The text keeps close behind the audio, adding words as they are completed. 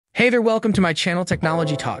Hey there, welcome to my channel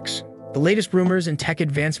Technology Talks. The latest rumors and tech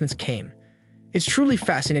advancements came. It's truly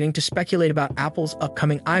fascinating to speculate about Apple's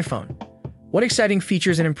upcoming iPhone. What exciting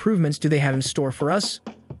features and improvements do they have in store for us?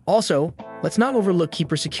 Also, let's not overlook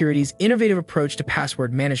Keeper Security's innovative approach to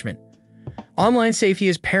password management. Online safety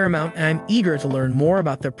is paramount, and I'm eager to learn more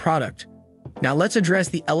about their product. Now let's address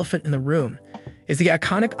the elephant in the room. Is the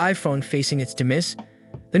iconic iPhone facing its demise?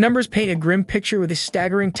 The numbers paint a grim picture with a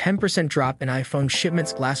staggering 10% drop in iPhone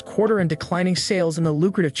shipments last quarter and declining sales in the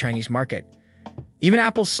lucrative Chinese market. Even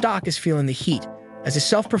Apple's stock is feeling the heat. As a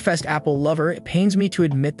self-professed Apple lover, it pains me to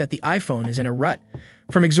admit that the iPhone is in a rut.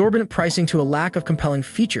 From exorbitant pricing to a lack of compelling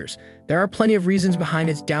features, there are plenty of reasons behind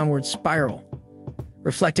its downward spiral.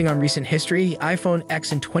 Reflecting on recent history, the iPhone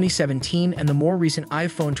X in 2017 and the more recent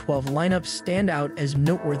iPhone 12 lineup stand out as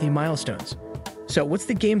noteworthy milestones. So what's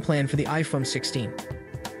the game plan for the iPhone 16?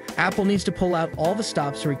 Apple needs to pull out all the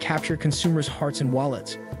stops to recapture consumers' hearts and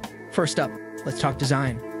wallets. First up, let's talk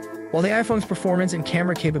design. While the iPhone's performance and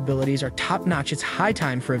camera capabilities are top-notch, it's high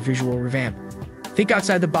time for a visual revamp. Think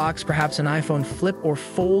outside the box, perhaps an iPhone Flip or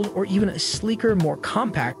Fold, or even a sleeker, more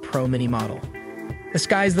compact Pro Mini model. The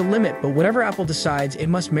sky's the limit, but whatever Apple decides, it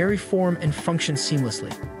must marry form and function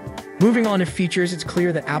seamlessly. Moving on to features, it's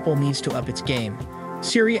clear that Apple needs to up its game.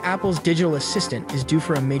 Siri, Apple's digital assistant, is due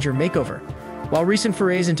for a major makeover. While recent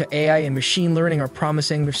forays into AI and machine learning are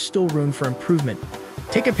promising, there's still room for improvement.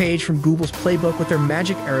 Take a page from Google's playbook with their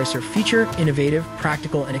Magic Eraser feature, innovative,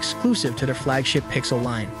 practical, and exclusive to their flagship Pixel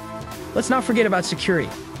line. Let's not forget about security.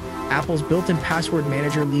 Apple's built-in password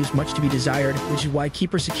manager leaves much to be desired, which is why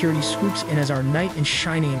Keeper Security swoops in as our knight in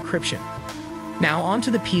shining encryption. Now on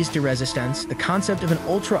to the piece de resistance, the concept of an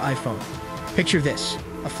Ultra iPhone. Picture this,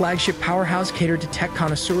 a flagship powerhouse catered to tech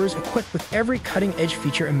connoisseurs equipped with every cutting-edge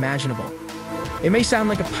feature imaginable. It may sound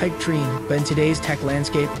like a pipe dream, but in today's tech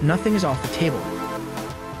landscape, nothing is off the table.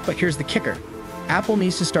 But here's the kicker. Apple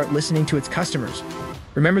needs to start listening to its customers.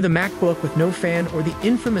 Remember the MacBook with no fan or the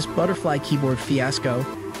infamous butterfly keyboard fiasco?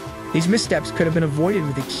 These missteps could have been avoided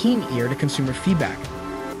with a keen ear to consumer feedback.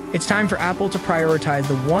 It's time for Apple to prioritize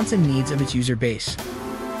the wants and needs of its user base.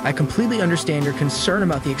 I completely understand your concern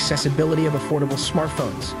about the accessibility of affordable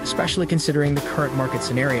smartphones, especially considering the current market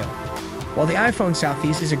scenario. While the iPhone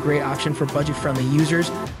Southeast is a great option for budget-friendly users,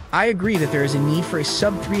 I agree that there is a need for a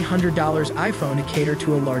sub-$300 iPhone to cater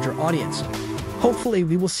to a larger audience. Hopefully,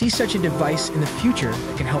 we will see such a device in the future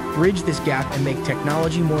that can help bridge this gap and make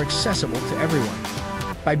technology more accessible to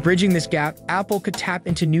everyone. By bridging this gap, Apple could tap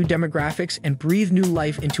into new demographics and breathe new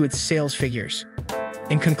life into its sales figures.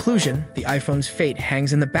 In conclusion, the iPhone's fate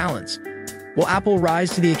hangs in the balance. Will Apple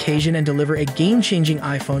rise to the occasion and deliver a game-changing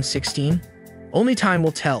iPhone 16? Only time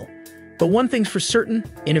will tell. But one thing's for certain,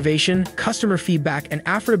 innovation, customer feedback, and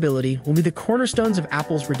affordability will be the cornerstones of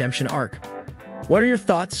Apple's redemption arc. What are your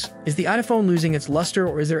thoughts? Is the iPhone losing its luster,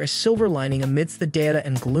 or is there a silver lining amidst the data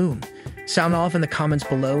and gloom? Sound off in the comments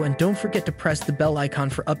below, and don't forget to press the bell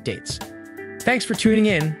icon for updates. Thanks for tuning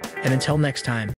in, and until next time.